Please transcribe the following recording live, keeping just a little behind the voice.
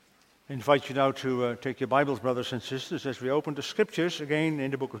I invite you now to take your Bibles, brothers and sisters, as we open the Scriptures again in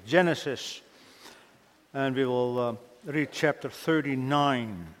the book of Genesis. And we will read chapter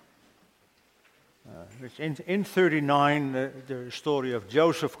 39. In 39, the story of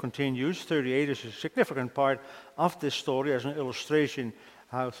Joseph continues. 38 is a significant part of this story as an illustration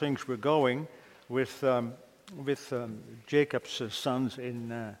how things were going with Jacob's sons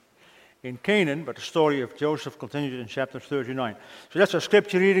in Canaan, but the story of Joseph continued in chapter 39. So that's our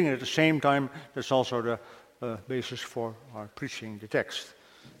scripture reading, and at the same time, that's also the basis for our preaching the text.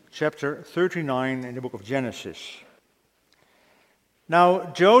 Chapter 39 in the book of Genesis. Now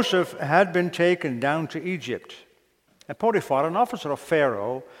Joseph had been taken down to Egypt, and Potiphar, an officer of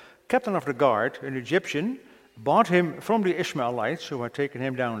Pharaoh, captain of the guard, an Egyptian, bought him from the Ishmaelites who had taken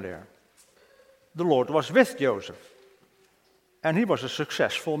him down there. The Lord was with Joseph, and he was a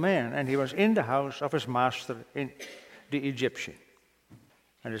successful man, and he was in the house of his master, in the Egyptian.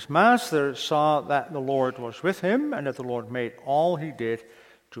 And his master saw that the Lord was with him, and that the Lord made all he did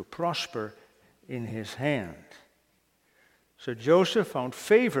to prosper in his hand. So Joseph found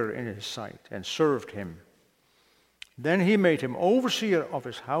favor in his sight and served him. Then he made him overseer of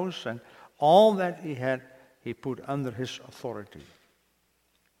his house, and all that he had he put under his authority.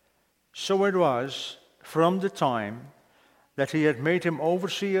 So it was from the time that he had made him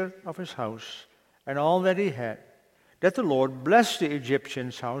overseer of his house and all that he had, that the Lord blessed the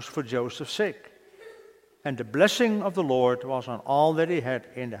Egyptian's house for Joseph's sake. And the blessing of the Lord was on all that he had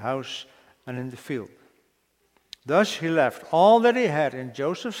in the house and in the field. Thus he left all that he had in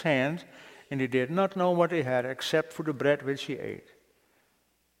Joseph's hand, and he did not know what he had except for the bread which he ate.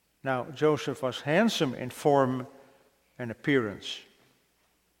 Now Joseph was handsome in form and appearance.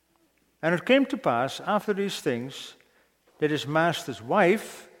 And it came to pass after these things that his master's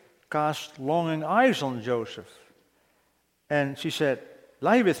wife cast longing eyes on Joseph. And she said,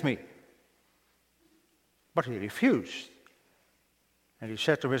 "Lie with me." But he refused. And he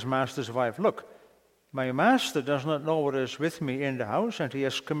said to his master's wife, "Look, my master does not know what is with me in the house, and he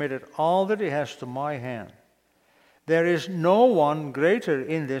has committed all that he has to my hand. There is no one greater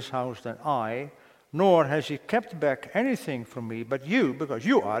in this house than I, nor has he kept back anything from me but you, because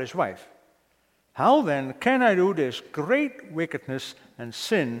you are his wife. How then can I do this great wickedness and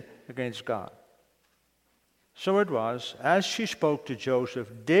sin against God?" So it was, as she spoke to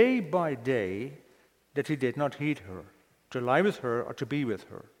Joseph day by day, that he did not heed her, to lie with her or to be with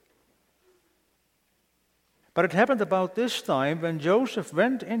her. But it happened about this time when Joseph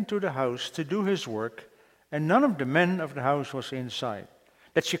went into the house to do his work, and none of the men of the house was inside,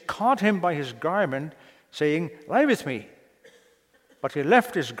 that she caught him by his garment, saying, "Lie with me." But he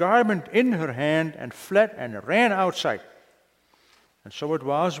left his garment in her hand and fled and ran outside. And so it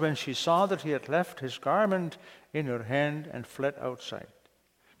was when she saw that he had left his garment in her hand and fled outside,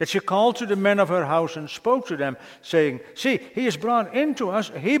 that she called to the men of her house and spoke to them, saying, "See, he has brought in to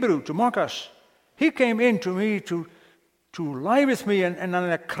us a Hebrew to mock us. He came in to me to lie with me, and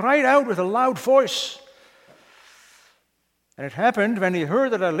I cried out with a loud voice. And it happened, when he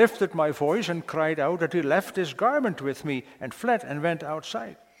heard that I lifted my voice and cried out, that he left his garment with me and fled and went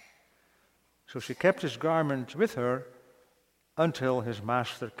outside. So she kept his garment with her until his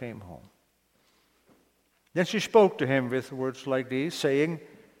master came home. Then she spoke to him with words like these, saying,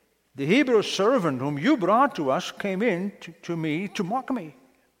 'The Hebrew servant whom you brought to us came in to me to mock me.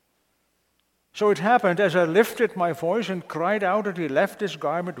 So it happened, as I lifted my voice and cried out, that he left his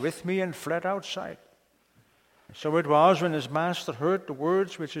garment with me and fled outside. So it was, when his master heard the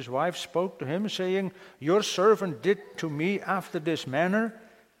words which his wife spoke to him, saying, "Your servant did to me after this manner,"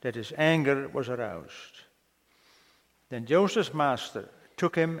 that his anger was aroused. Then Joseph's master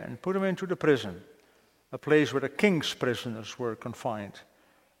took him and put him into the prison, a place where the king's prisoners were confined,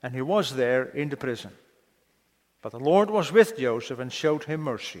 and he was there in the prison. But the Lord was with Joseph and showed him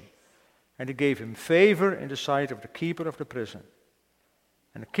mercy, and he gave him favor in the sight of the keeper of the prison.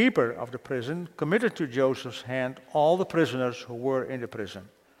 And the keeper of the prison committed to Joseph's hand all the prisoners who were in the prison.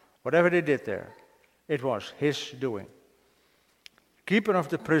 Whatever they did there, it was his doing. The keeper of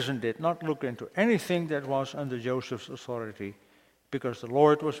the prison did not look into anything that was under Joseph's authority, because the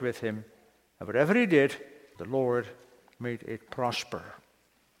Lord was with him, and whatever he did, the Lord made it prosper.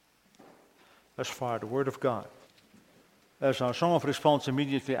 Thus far, the word of God. As our song of response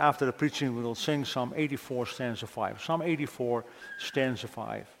immediately after the preaching, we will sing Psalm 84, stanza 5. Psalm 84, stanza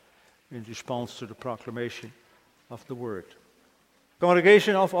 5, in response to the proclamation of the word.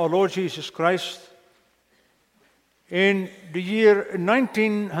 Congregation of our Lord Jesus Christ, in the year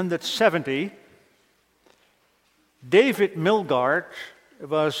 1970, David Milgaard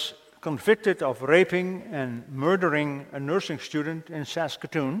was convicted of raping and murdering a nursing student in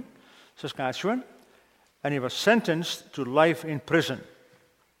Saskatoon, Saskatchewan, and he was sentenced to life in prison.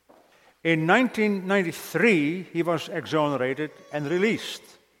 In 1993, he was exonerated and released.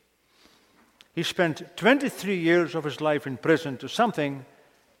 He spent 23 years of his life in prison to something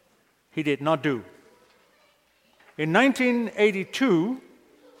he did not do. In 1982,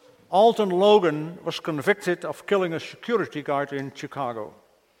 Alton Logan was convicted of killing a security guard in Chicago.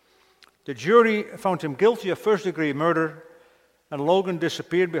 The jury found him guilty of first-degree murder, and Logan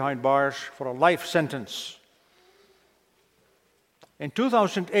disappeared behind bars for a life sentence. In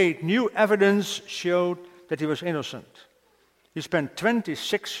 2008, new evidence showed that he was innocent. He spent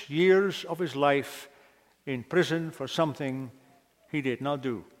 26 years of his life in prison for something he did not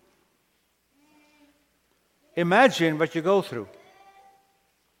do. Imagine what you go through.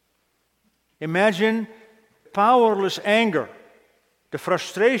 Imagine powerless anger, the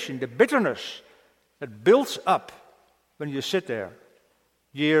frustration, the bitterness that builds up when you sit there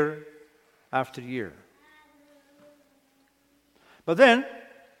year after year. But then,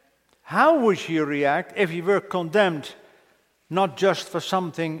 how would you react if you were condemned not just for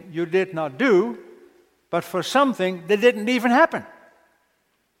something you did not do, but for something that didn't even happen?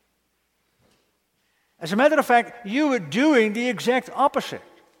 As a matter of fact, you were doing the exact opposite.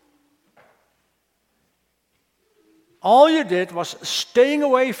 All you did was staying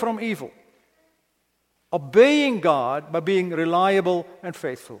away from evil, obeying God by being reliable and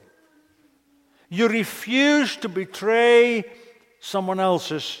faithful. You refused to betray someone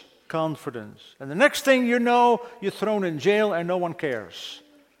else's confidence. And the next thing you know, you're thrown in jail and no one cares.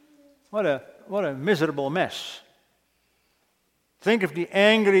 What a miserable mess. Think of the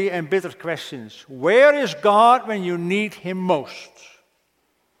angry and bitter questions. Where is God when you need Him most?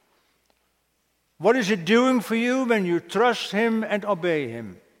 What is He doing for you when you trust Him and obey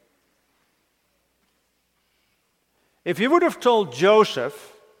Him? If you would have told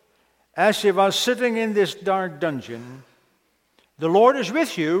Joseph, as he was sitting in this dark dungeon, the Lord is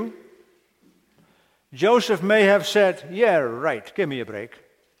with you, Joseph may have said, yeah, right, give me a break.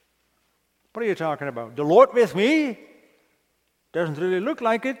 What are you talking about? The Lord with me? Doesn't really look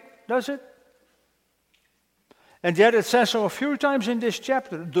like it, does it? And yet it says so a few times in this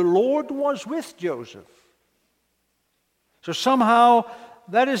chapter, the Lord was with Joseph. So somehow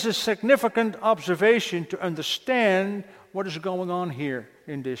that is a significant observation to understand what is going on here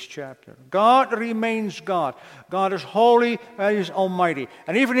in this chapter. God remains God. God is holy and He is almighty.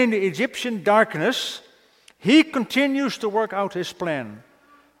 And even in the Egyptian darkness, He continues to work out His plan.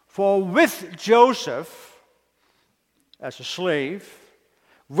 For with Joseph, as a slave,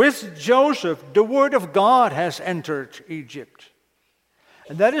 with Joseph, the word of God has entered Egypt.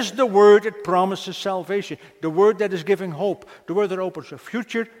 And that is the word that promises salvation, the word that is giving hope, the word that opens a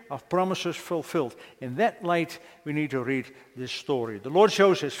future of promises fulfilled. In that light, we need to read this story. The Lord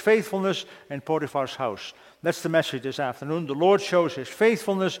shows His faithfulness in Potiphar's house. That's the message this afternoon. The Lord shows His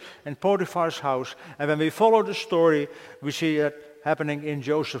faithfulness in Potiphar's house. And when we follow the story, we see it happening in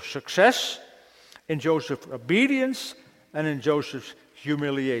Joseph's success, in Joseph's obedience, and in Joseph's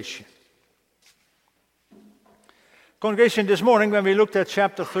humiliation. Congregation, this morning when we looked at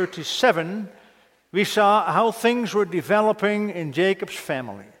chapter 37, we saw how things were developing in Jacob's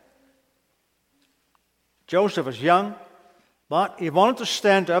family. Joseph was young, but he wanted to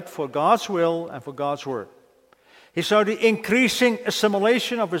stand up for God's will and for God's word. He saw the increasing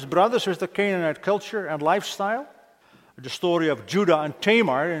assimilation of his brothers with the Canaanite culture and lifestyle. The story of Judah and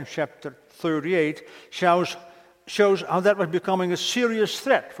Tamar in chapter 38 shows how that was becoming a serious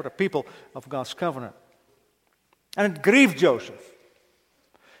threat for the people of God's covenant. And it grieved Joseph.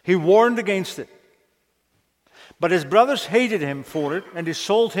 He warned against it. But his brothers hated him for it, and they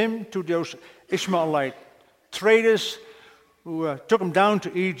sold him to those Ishmaelite traders who took him down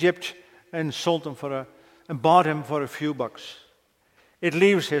to Egypt and sold him and bought him for a few bucks. It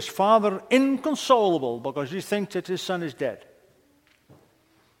leaves his father inconsolable because he thinks that his son is dead.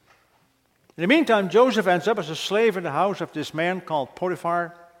 In the meantime, Joseph ends up as a slave in the house of this man called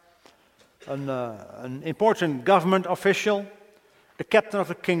Potiphar, an important government official, the captain of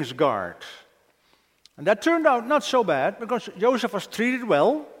the king's guard. And that turned out not so bad because Joseph was treated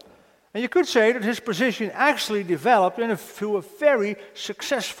well, and you could say that his position actually developed into a very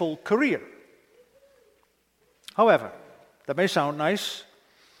successful career. However, that may sound nice,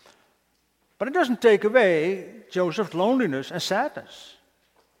 but it doesn't take away Joseph's loneliness and sadness.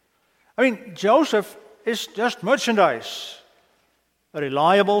 I mean, Joseph is just merchandise. A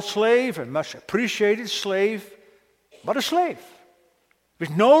reliable slave, a much appreciated slave, but a slave with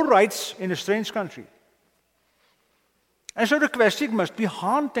no rights in a strange country. And so the question must be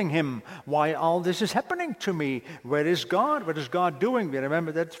haunting him. Why all this is happening to me? Where is God? What is God doing? We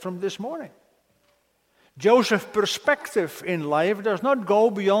remember that from this morning. Joseph's perspective in life does not go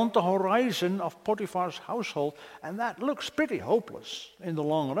beyond the horizon of Potiphar's household, and that looks pretty hopeless in the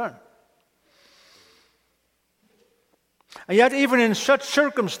long run. And yet, even in such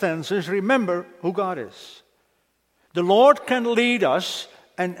circumstances, remember who God is. The Lord can lead us,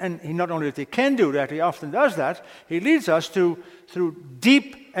 and He not only that He can do that, He often does that, He leads us through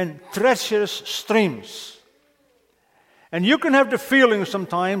deep and treacherous streams. And you can have the feeling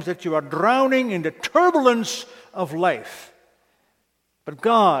sometimes that you are drowning in the turbulence of life. But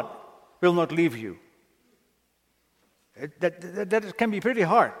God will not leave you. That can be pretty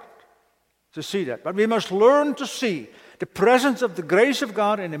hard to see that. But we must learn to see the presence of the grace of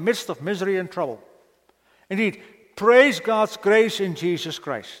God in the midst of misery and trouble. Indeed, praise God's grace in Jesus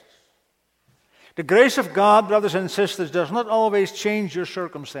Christ. The grace of God, brothers and sisters, does not always change your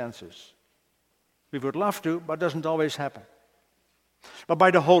circumstances. We would love to, but it doesn't always happen. But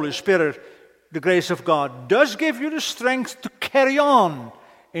by the Holy Spirit, the grace of God does give you the strength to carry on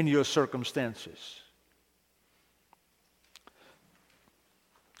in your circumstances.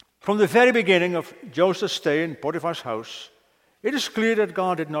 From the very beginning of Joseph's stay in Potiphar's house, it is clear that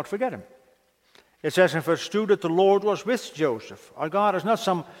God did not forget him. It says in verse 2 that the Lord was with Joseph. Our God is not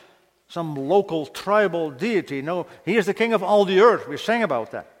some local tribal deity. No, He is the King of all the earth. We sang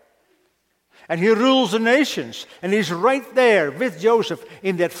about that. And He rules the nations. And He's right there with Joseph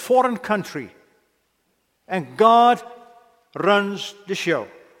in that foreign country. And God runs the show.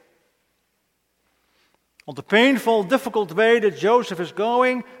 On the painful, difficult way that Joseph is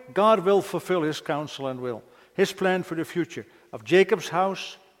going, God will fulfill His counsel and will. His plan for the future of Jacob's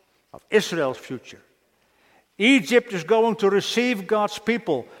house, of Israel's future. Egypt is going to receive God's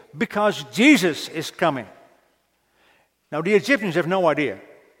people because Jesus is coming. Now the Egyptians have no idea.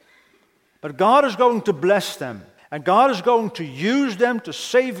 But God is going to bless them. And God is going to use them to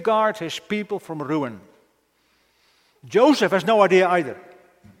safeguard His people from ruin. Joseph has no idea either.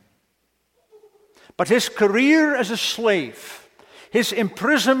 But his career as a slave, his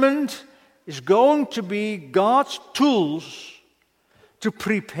imprisonment is going to be God's tools to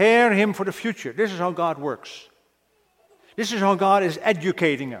prepare him for the future. This is how God works. This is how God is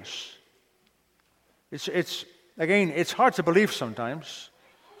educating us. It's hard to believe sometimes.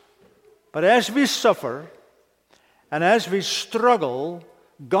 But as we suffer and as we struggle,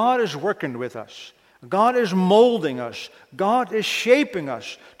 God is working with us. God is molding us. God is shaping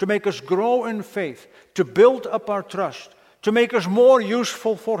us to make us grow in faith, to build up our trust, to make us more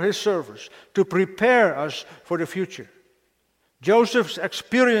useful for His service, to prepare us for the future. Joseph's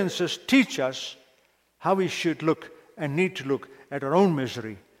experiences teach us how we should look and need to look at our own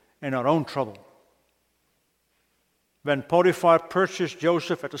misery and our own trouble. When Potiphar purchased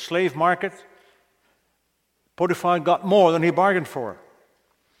Joseph at the slave market, Potiphar got more than he bargained for.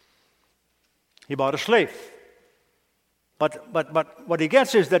 He bought a slave. But what he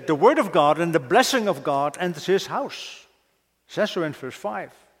gets is that the word of God and the blessing of God enters his house. It says so in verse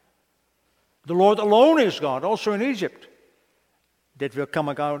 5. The Lord alone is God, also in Egypt. That will come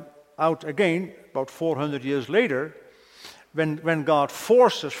out again about 400 years later when God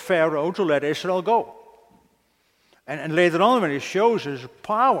forces Pharaoh to let Israel go. And later on when He shows His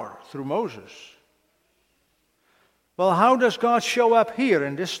power through Moses. Well, how does God show up here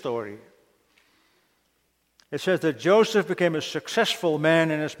in this story? It says that Joseph became a successful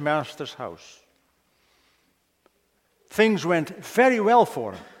man in his master's house. Things went very well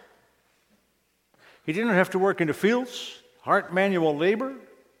for him. He didn't have to work in the fields, hard manual labor,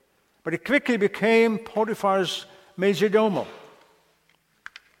 but he quickly became Potiphar's majordomo,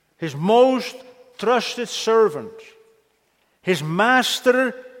 his most trusted servant, his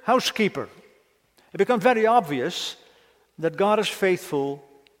master housekeeper. It becomes very obvious that God is faithful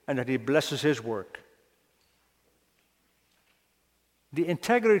and that He blesses His work. The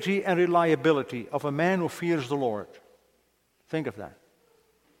integrity and reliability of a man who fears the Lord. Think of that.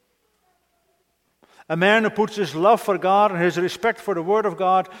 A man who puts his love for God and his respect for the Word of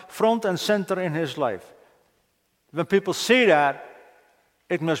God front and center in his life. When people see that,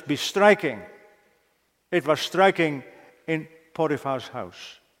 it must be striking. It was striking in Potiphar's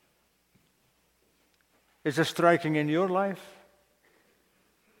house. Is it striking in your life?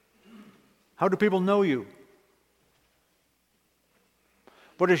 How do people know you?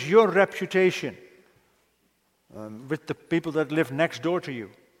 What is your reputation with the people that live next door to you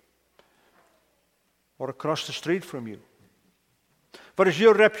or across the street from you? What is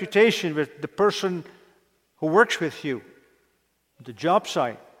your reputation with the person who works with you, the job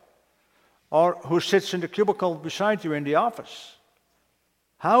site, or who sits in the cubicle beside you in the office?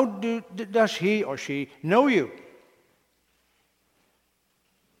 How does he or she know you?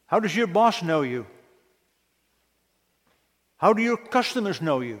 How does your boss know you? How do your customers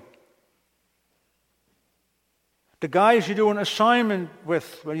know you? The guys you do an assignment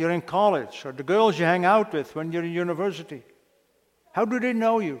with when you're in college, or the girls you hang out with when you're in university, how do they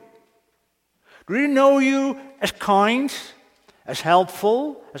know you? Do they know you as kind, as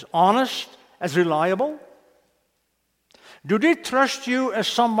helpful, as honest, as reliable? Do they trust you as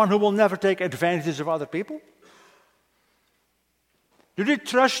someone who will never take advantage of other people? Do they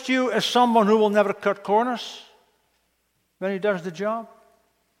trust you as someone who will never cut corners when he does the job?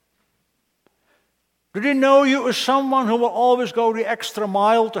 Do they know you as someone who will always go the extra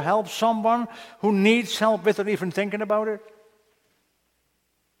mile to help someone who needs help without even thinking about it?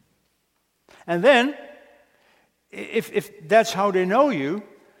 And then, if that's how they know you,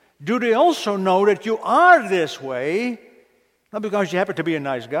 do they also know that you are this way, not because you happen to be a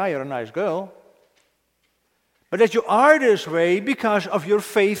nice guy or a nice girl, but that you are this way because of your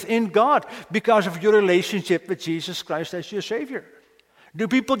faith in God, because of your relationship with Jesus Christ as your Savior? Do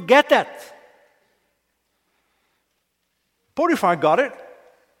people get that? Potiphar got it.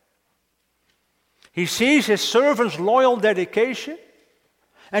 He sees his servant's loyal dedication,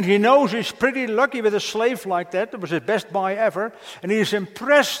 and he knows he's pretty lucky with a slave like that. It was his best buy ever. And he is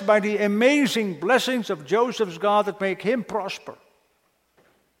impressed by the amazing blessings of Joseph's God that make him prosper.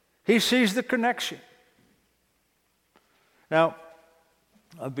 He sees the connection. Now,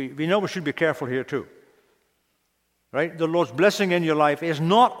 we know we should be careful here too. Right? The Lord's blessing in your life is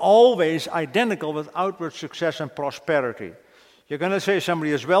not always identical with outward success and prosperity. You're going to say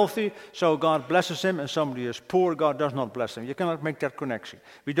somebody is wealthy, so God blesses him, and somebody is poor, God does not bless him. You cannot make that connection.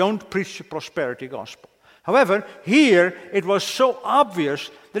 We don't preach the prosperity gospel. However, here it was so obvious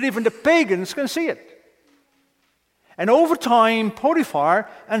that even the pagans can see it. And over time, Potiphar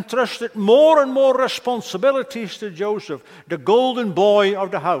entrusted more and more responsibilities to Joseph, the golden boy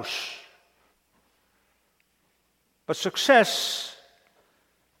of the house. But success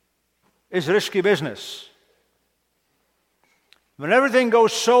is risky business. When everything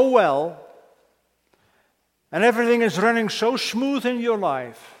goes so well, and everything is running so smooth in your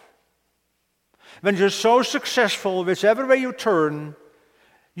life, when you're so successful, whichever way you turn,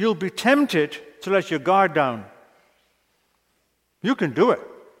 you'll be tempted to let your guard down. You can do it.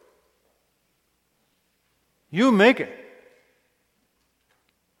 You make it.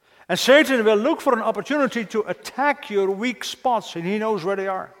 And Satan will look for an opportunity to attack your weak spots, and he knows where they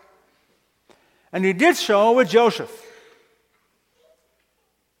are. And he did so with Joseph.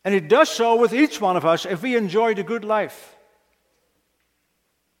 And he does so with each one of us if we enjoy the good life.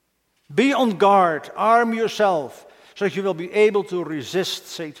 Be on guard, arm yourself, so that you will be able to resist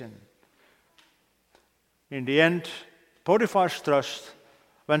Satan. In the end, Potiphar's trust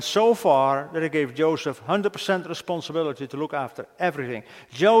went so far that he gave Joseph 100% responsibility to look after everything.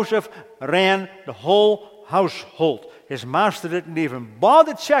 Joseph ran the whole household. His master didn't even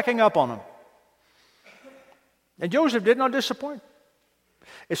bother checking up on him. And Joseph did not disappoint.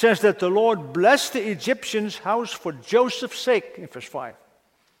 It says that the Lord blessed the Egyptian's house for Joseph's sake, in verse 5.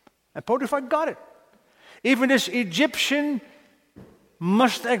 And Potiphar got it. Even this Egyptian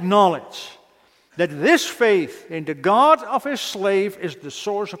must acknowledge that this faith in the God of his slave is the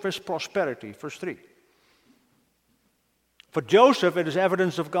source of his prosperity. Verse 3. For Joseph, it is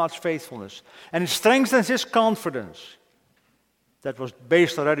evidence of God's faithfulness. And it strengthens his confidence that was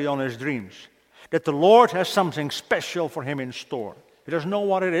based already on his dreams. That the Lord has something special for him in store. He doesn't know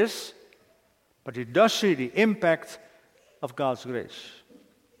what it is, but he does see the impact of God's grace.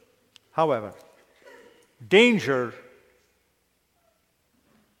 However, danger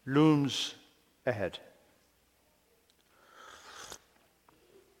looms ahead.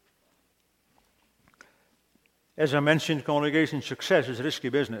 As I mentioned, congregation success is risky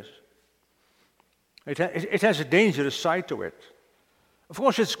business. It has a dangerous side to it. Of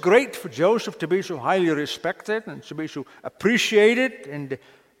course, it's great for Joseph to be so highly respected and to be so appreciated in the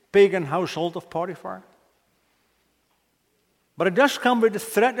pagan household of Potiphar. But it does come with the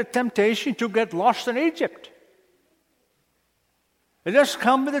threat, the temptation to get lost in Egypt. It does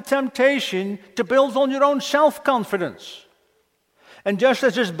come with the temptation to build on your own self-confidence. And just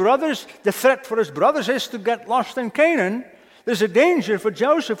as his brothers, the threat for his brothers is to get lost in Canaan, there's a danger for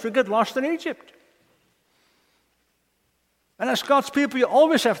Joseph to get lost in Egypt. And as God's people, you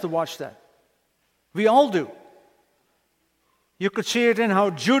always have to watch that. We all do. You could see it in how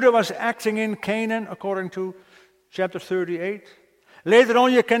Judah was acting in Canaan, according to chapter 38. Later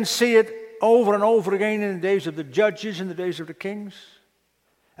on, you can see it over and over again in the days of the judges and the days of the kings.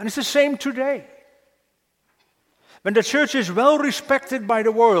 And it's the same today. When the church is well respected by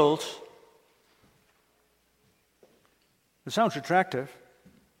the world, it sounds attractive,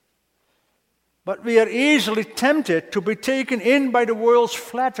 but we are easily tempted to be taken in by the world's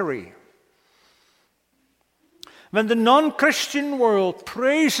flattery. When the non-Christian world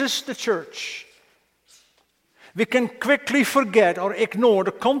praises the church, we can quickly forget or ignore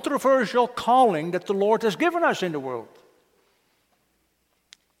the controversial calling that the Lord has given us in the world.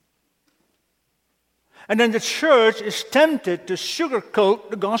 And then the church is tempted to sugarcoat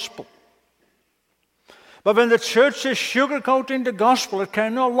the gospel. But when the church is sugarcoating the gospel, it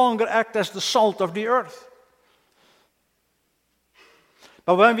can no longer act as the salt of the earth.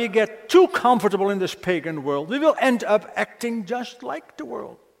 But when we get too comfortable in this pagan world, we will end up acting just like the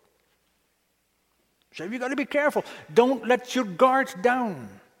world. So you've got to be careful. Don't let your guard down.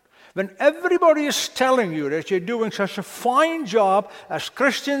 When everybody is telling you that you're doing such a fine job as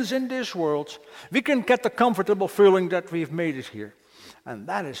Christians in this world, we can get the comfortable feeling that we've made it here. And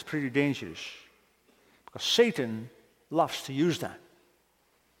that is pretty dangerous. Because Satan loves to use that.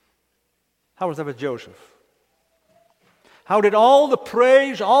 How was that with Joseph? How did all the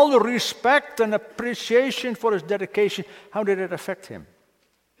praise, all the respect and appreciation for his dedication, how did it affect him?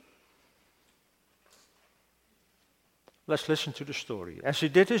 Let's listen to the story. As he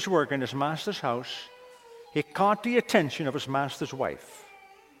did his work in his master's house, he caught the attention of his master's wife.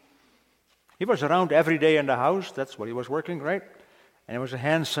 He was around every day in the house. That's what he was working, right? And he was a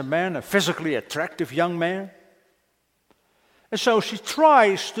handsome man, a physically attractive young man. And so she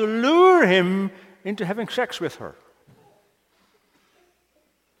tries to lure him into having sex with her.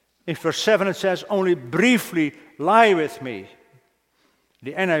 In verse 7 it says, only briefly lie with me.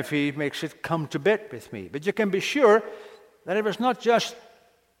 The NIV makes it come to bed with me. But you can be sure that it was not just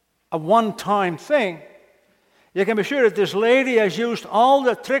a one-time thing. You can be sure that this lady has used all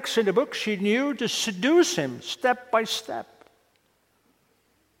the tricks in the book she knew to seduce him step by step.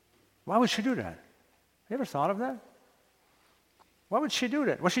 Why would she do that? You ever thought of that? Why would she do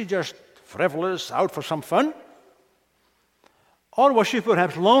that? Was she just frivolous, out for some fun? Or was she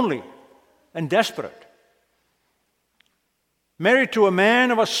perhaps lonely and desperate? Married to a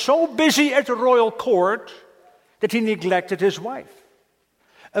man who was so busy at the royal court that he neglected his wife.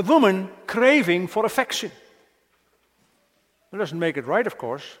 A woman craving for affection. It doesn't make it right, of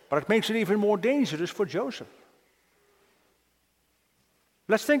course, but it makes it even more dangerous for Joseph.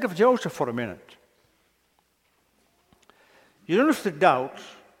 Let's think of Joseph for a minute. You don't have to doubt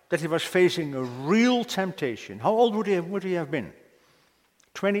that he was facing a real temptation. How old would he have been?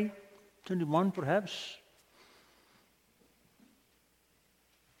 20, 21 perhaps?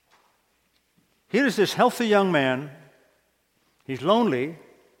 Here is this healthy young man. He's lonely.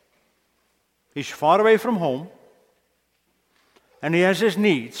 He's far away from home. And he has his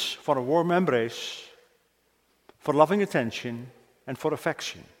needs for a warm embrace, for loving attention, and for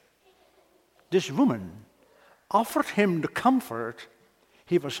affection. This woman offered him the comfort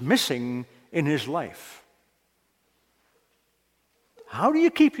he was missing in his life. How do you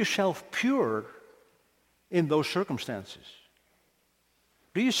keep yourself pure in those circumstances?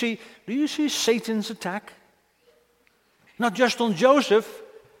 Do you see Satan's attack? Not just on Joseph,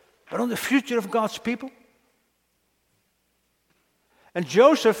 but on the future of God's people. And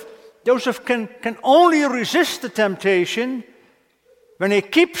Joseph can only resist the temptation when he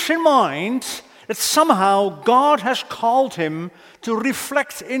keeps in mind that somehow God has called him to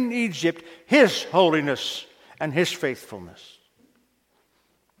reflect in Egypt His holiness and His faithfulness.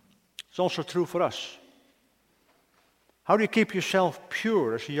 It's also true for us. How do you keep yourself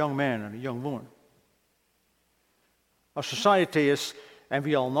pure as a young man and a young woman? Our society is, and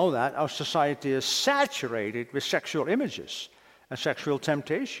we all know that, our society is saturated with sexual images and sexual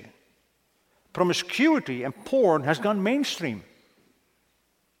temptation. Promiscuity and porn has gone mainstream.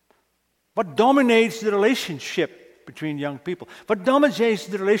 What dominates the relationship between young people? What dominates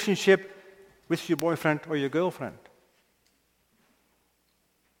the relationship with your boyfriend or your girlfriend?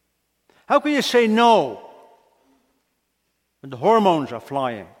 How can you say no when the hormones are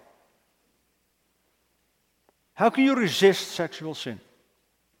flying? How can you resist sexual sin?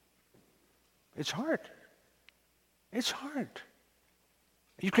 It's hard. It's hard.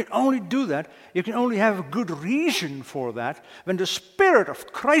 You can only do that, you can only have a good reason for that when the Spirit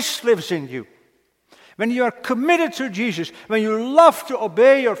of Christ lives in you. When you are committed to Jesus, when you love to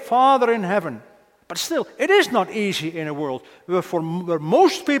obey your Father in heaven. But still, it is not easy in a world where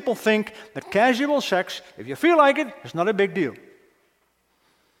most people think that casual sex, if you feel like it, is not a big deal.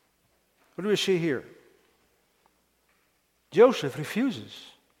 What do we see here? Joseph refuses.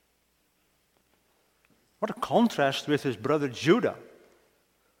 What a contrast with his brother Judah,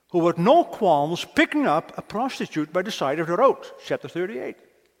 who with no qualms picking up a prostitute by the side of the road, chapter 38.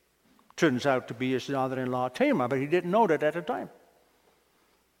 Turns out to be his daughter-in-law Tamar, but he didn't know that at the time.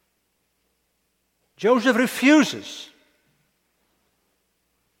 Joseph refuses.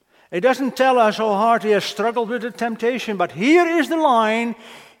 It doesn't tell us how hard he has struggled with the temptation, but here is the line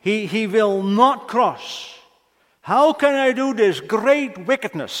he will not cross. How can I do this great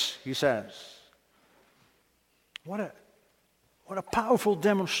wickedness, he says. What a powerful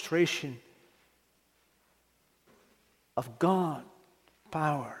demonstration of God's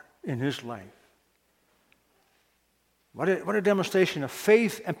power in his life. What a demonstration of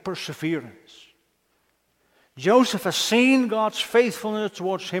faith and perseverance. Joseph has seen God's faithfulness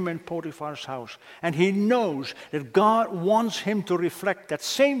towards him in Potiphar's house, and he knows that God wants him to reflect that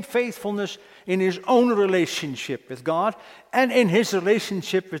same faithfulness in his own relationship with God and in his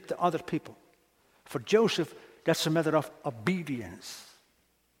relationship with the other people. For Joseph, that's a matter of obedience.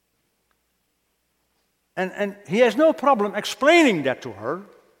 And he has no problem explaining that to her.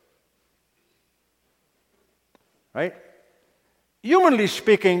 Right? Humanly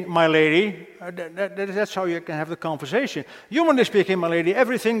speaking, my lady, that's how you can have the conversation. Humanly speaking, my lady,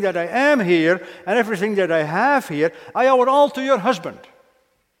 everything that I am here and everything that I have here, I owe it all to your husband.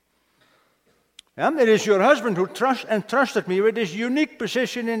 And it is your husband who entrusted me with this unique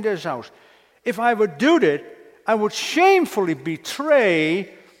position in this house. If I would do that, I would shamefully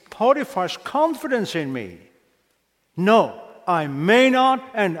betray Potiphar's confidence in me. No, I may not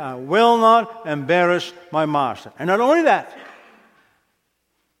and I will not embarrass my master. And not only that,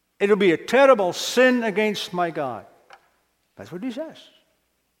 it will be a terrible sin against my God. That's what he says.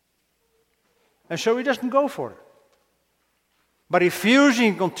 And so he doesn't go for it. But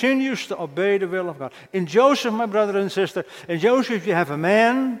refusing, he continues to obey the will of God. In Joseph, my brother and sister, in Joseph you have a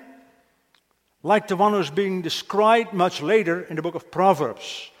man like the one who's being described much later in the book of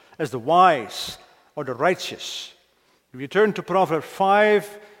Proverbs as the wise or the righteous. If you turn to Proverbs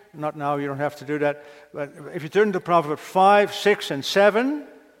 5, not now, you don't have to do that, but if you turn to Proverbs 5, 6, and 7,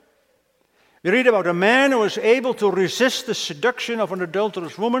 you read about a man who was able to resist the seduction of an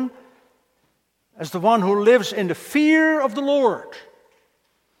adulterous woman as the one who lives in the fear of the Lord.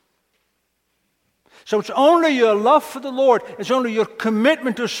 So it's only your love for the Lord, it's only your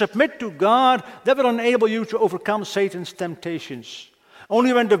commitment to submit to God that will enable you to overcome Satan's temptations.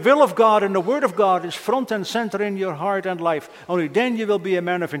 Only when the will of God and the Word of God is front and center in your heart and life, only then you will be a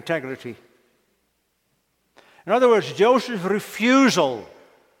man of integrity. In other words, Joseph's refusal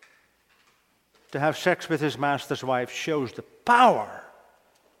to have sex with his master's wife shows the power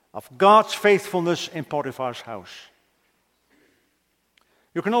of God's faithfulness in Potiphar's house.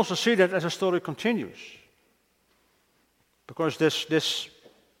 You can also see that as the story continues. Because this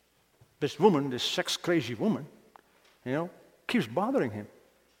woman, this sex-crazy woman, keeps bothering him.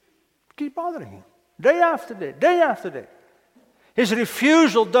 Keeps bothering him. Day after day, day after day. His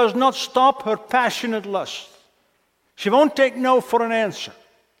refusal does not stop her passionate lust. She won't take no for an answer.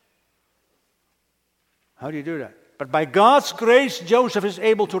 How do you do that? But by God's grace, Joseph is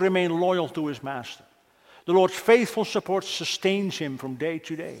able to remain loyal to his master. The Lord's faithful support sustains him from day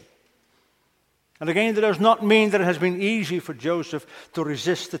to day. And again, that does not mean that it has been easy for Joseph to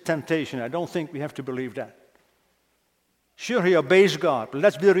resist the temptation. I don't think we have to believe that. Sure, he obeys God, but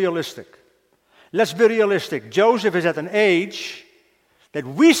let's be realistic. Let's be realistic. Joseph is at an age that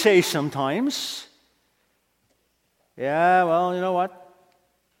we say sometimes, yeah, well, you know what?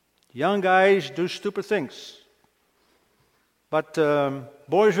 Young guys do stupid things. But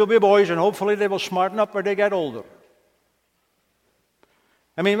boys will be boys, and hopefully they will smarten up when they get older.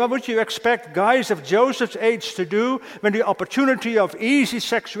 I mean, what would you expect guys of Joseph's age to do when the opportunity of easy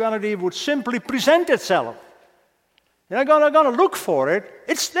sexuality would simply present itself? You're not going to look for it.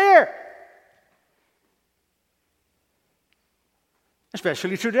 It's there.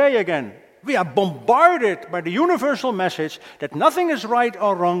 Especially today again. We are bombarded by the universal message that nothing is right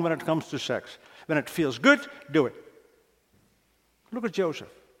or wrong when it comes to sex. When it feels good, do it. Look at Joseph.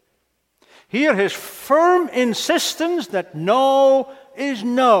 Here, his firm insistence that no is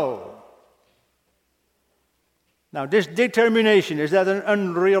no. Now, this determination, is that an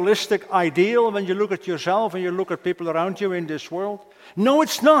unrealistic ideal when you look at yourself and you look at people around you in this world? No,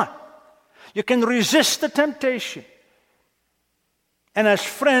 it's not. You can resist the temptation. And as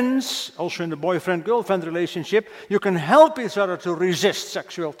friends, also in the boyfriend-girlfriend relationship, you can help each other to resist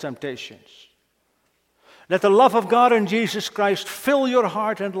sexual temptations. Let the love of God and Jesus Christ fill your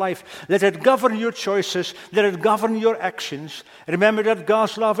heart and life. Let it govern your choices. Let it govern your actions. Remember that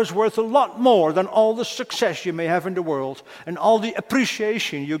God's love is worth a lot more than all the success you may have in the world and all the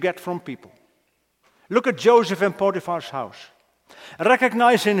appreciation you get from people. Look at Joseph in Potiphar's house.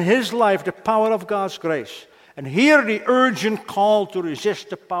 Recognize in his life the power of God's grace. And hear the urgent call to resist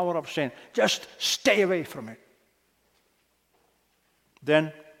the power of sin. Just stay away from it.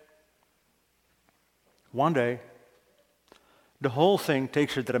 Then, one day, the whole thing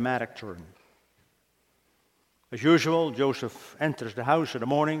takes a dramatic turn. As usual, Joseph enters the house in the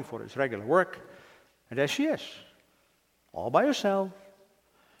morning for his regular work, and there she is, all by herself,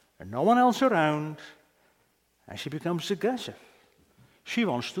 and no one else around, and she becomes aggressive. She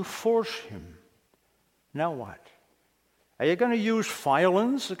wants to force him. Now what? Are you going to use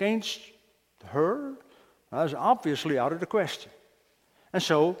violence against her? Well, that's obviously out of the question. And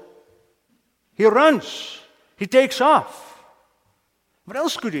so, he runs. He takes off. What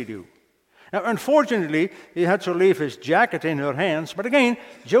else could he do? Now, unfortunately, he had to leave his jacket in her hands. But again,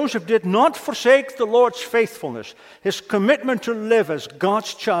 Joseph did not forsake the Lord's faithfulness. His commitment to live as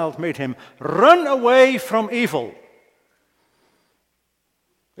God's child made him run away from evil.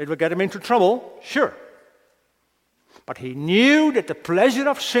 It would get him into trouble, sure. But he knew that the pleasure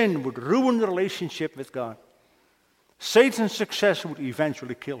of sin would ruin the relationship with God. Satan's success would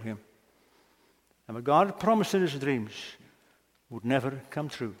eventually kill him. And what God had promised in his dreams would never come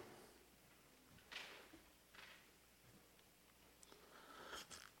true.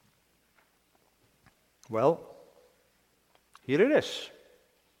 Well, here it is.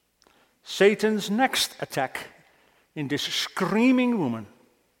 Satan's next attack in this screaming woman,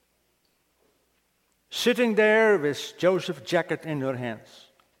 sitting there with Joseph's jacket in her hands.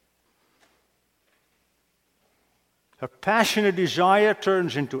 Her passionate desire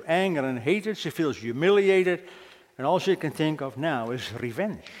turns into anger and hatred. She feels humiliated, and all she can think of now is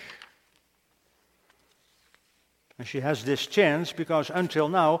revenge. And she has this chance because until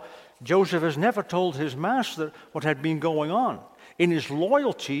now, Joseph has never told his master what had been going on. In his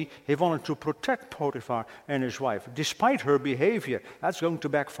loyalty, he wanted to protect Potiphar and his wife, despite her behavior. That's going to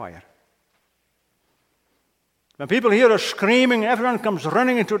backfire. When people hear her screaming, everyone comes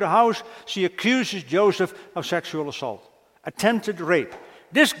running into the house. She accuses Joseph of sexual assault, attempted rape.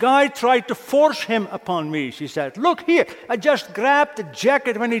 This guy tried to force him upon me, she said. Look here, I just grabbed the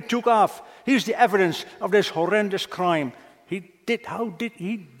jacket when he took off. Here's the evidence of this horrendous crime. How did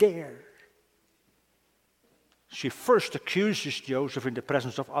he dare? She first accuses Joseph in the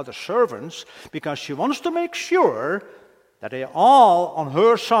presence of other servants because she wants to make sure that they are all on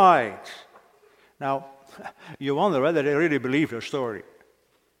her side. Now, you wonder whether they really believe her story.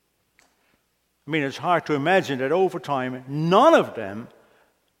 I mean, it's hard to imagine that over time, none of them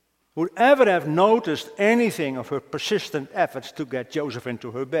would ever have noticed anything of her persistent efforts to get Joseph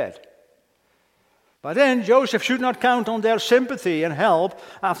into her bed. But then Joseph should not count on their sympathy and help.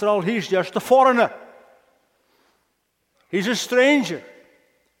 After all, he's just a foreigner. He's a stranger.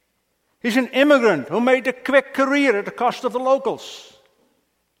 He's an immigrant who made a quick career at the cost of the locals.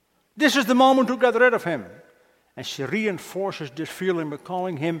 This is the moment to get rid of him. And she reinforces this feeling by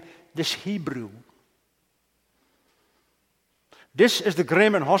calling him this Hebrew. This is the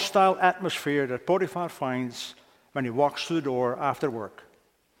grim and hostile atmosphere that Potiphar finds when he walks through the door after work.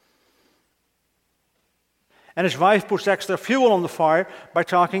 And his wife puts extra fuel on the fire by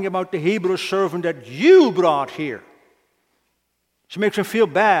talking about the Hebrew servant that you brought here. She makes him feel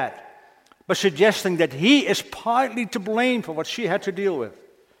bad by suggesting that he is partly to blame for what she had to deal with.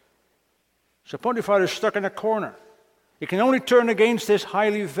 So Potiphar is stuck in a corner. He can only turn against his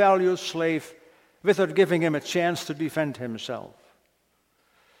highly valued slave without giving him a chance to defend himself.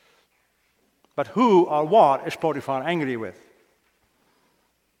 But who or what is Potiphar angry with?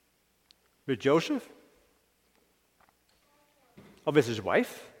 With Joseph? Or with his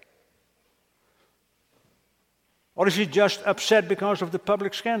wife? Or is he just upset because of the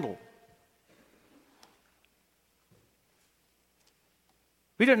public scandal?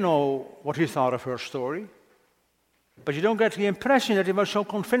 We don't know what he thought of her story, but you don't get the impression that he was so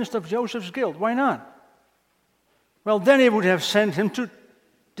convinced of Joseph's guilt. Why not? Well, then he would have sent him to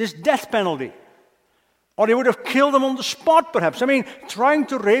this death penalty. Or he would have killed him on the spot, perhaps. I mean, trying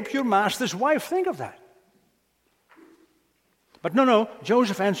to rape your master's wife, think of that. But no,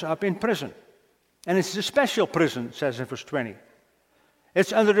 Joseph ends up in prison. And it's a special prison, it says in verse 20.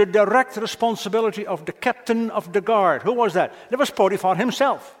 It's under the direct responsibility of the captain of the guard. Who was that? That was Potiphar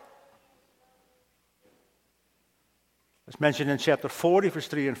himself. It's mentioned in chapter 40, verse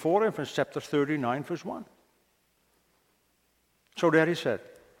 3 and 4, and chapter 39, verse 1. So there he said,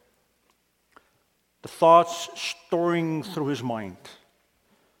 the thoughts storing through his mind.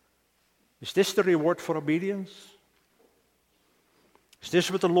 Is this the reward for obedience? Is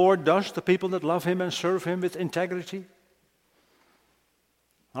this what the Lord does to people that love him and serve him with integrity?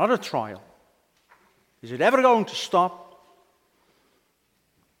 Another trial. Is it ever going to stop?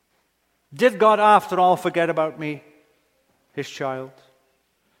 Did God, after all, forget about me, his child?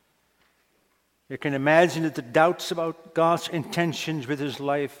 You can imagine that the doubts about God's intentions with his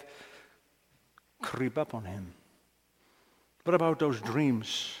life creep up on him. What about those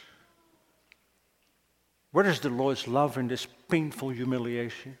dreams? Where is the Lord's love in this painful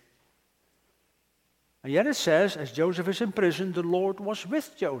humiliation? And yet it says, as Joseph is in prison, the Lord was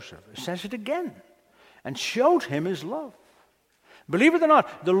with Joseph. It says it again. And showed him his love. Believe it or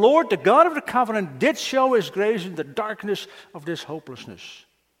not, the Lord, the God of the covenant, did show his grace in the darkness of this hopelessness.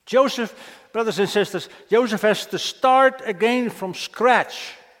 Joseph, brothers and sisters, Joseph has to start again from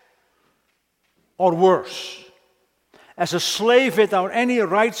scratch, or worse. As a slave without any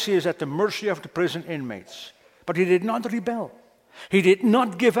rights, he is at the mercy of the prison inmates. But he did not rebel. He did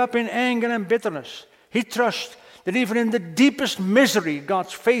not give up in anger and bitterness. He trusts that even in the deepest misery,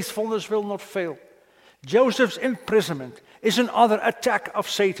 God's faithfulness will not fail. Joseph's imprisonment is another attack of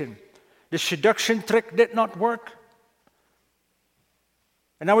Satan. The seduction trick did not work.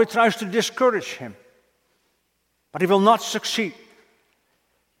 And now he tries to discourage him. But he will not succeed.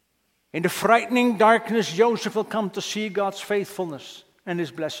 In the frightening darkness, Joseph will come to see God's faithfulness and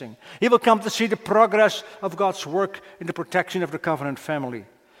his blessing. He will come to see the progress of God's work in the protection of the covenant family.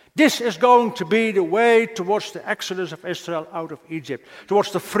 This is going to be the way towards the exodus of Israel out of Egypt,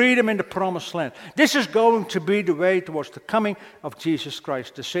 towards the freedom in the promised land. This is going to be the way towards the coming of Jesus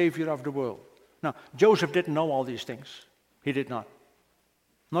Christ, the Savior of the world. Now, Joseph didn't know all these things. He did not.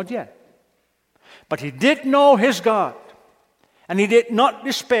 Not yet. But he did know his God, and he did not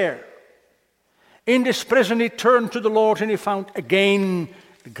despair. In this prison, he turned to the Lord, and he found again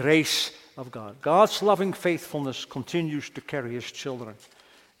the grace of God. God's loving faithfulness continues to carry his children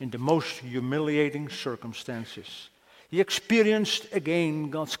in the most humiliating circumstances. He experienced again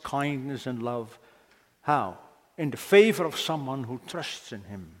God's kindness and love. How? In the favor of someone who trusts in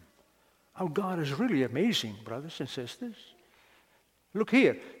him. How God is really amazing, brothers and sisters. Look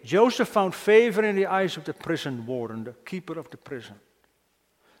here. Joseph found favor in the eyes of the prison warden, the keeper of the prison.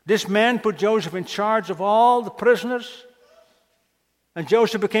 This man put Joseph in charge of all the prisoners, and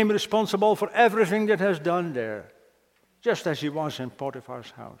Joseph became responsible for everything that has done there, just as he was in Potiphar's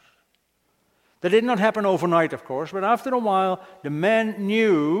house. That did not happen overnight, of course, but after a while, the man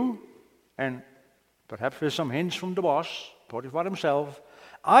knew, and perhaps with some hints from the boss, Potiphar himself,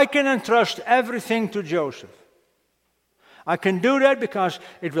 I can entrust everything to Joseph. I can do that because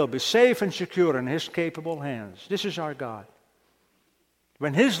it will be safe and secure in his capable hands. This is our God.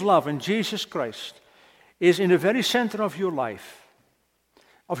 When his love in Jesus Christ is in the very center of your life,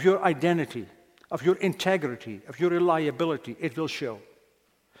 of your identity, of your integrity, of your reliability, it will show.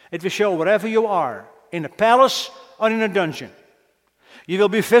 It will show wherever you are, in a palace or in a dungeon. You will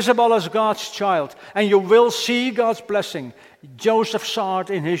be visible as God's child, and you will see God's blessing. Joseph saw it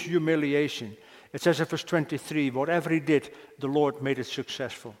in his humiliation. It says in verse 23, whatever he did, the Lord made it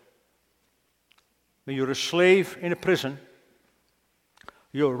successful. When you're a slave in a prison,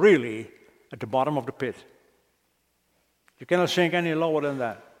 you're really at the bottom of the pit. You cannot sink any lower than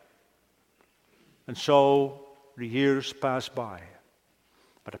that. And so the years passed by.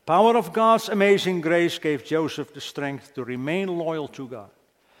 But the power of God's amazing grace gave Joseph the strength to remain loyal to God,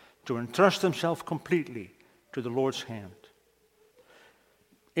 to entrust himself completely to the Lord's hand.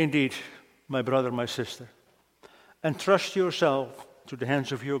 Indeed, my brother, my sister, entrust yourself to the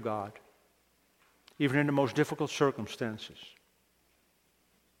hands of your God, even in the most difficult circumstances.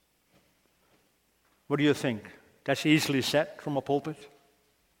 What do you think? That's easily said from a pulpit.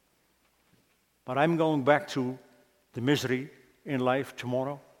 But I'm going back to the misery in life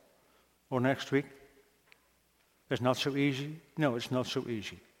tomorrow or next week. It's not so easy. No, it's not so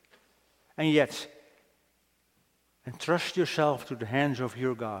easy. And yet, entrust yourself to the hands of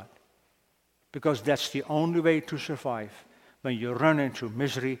your God, because that's the only way to survive when you run into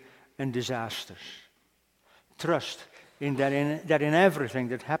misery and disasters. Trust in that in everything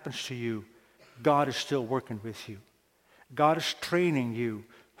that happens to you, God is still working with you. God is training you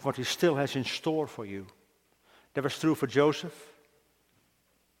for what he still has in store for you. That was true for Joseph.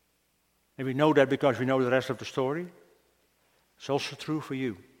 And we know that because we know the rest of the story. It's also true for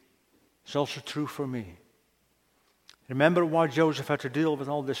you. It's also true for me. Remember why Joseph had to deal with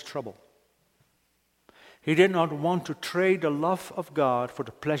all this trouble. He did not want to trade the love of God for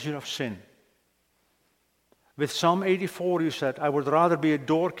the pleasure of sin. With Psalm 84, he said, I would rather be a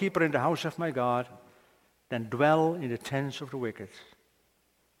doorkeeper in the house of my God than dwell in the tents of the wicked.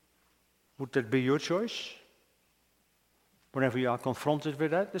 Would that be your choice? Whenever you are confronted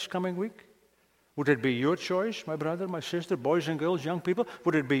with that this coming week? Would it be your choice, my brother, my sister, boys and girls, young people?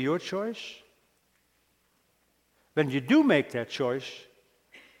 Would it be your choice? When you do make that choice,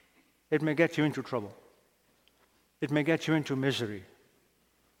 It may get you into trouble. It may get you into misery.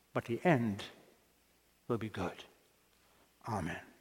 But the end will be good. Amen.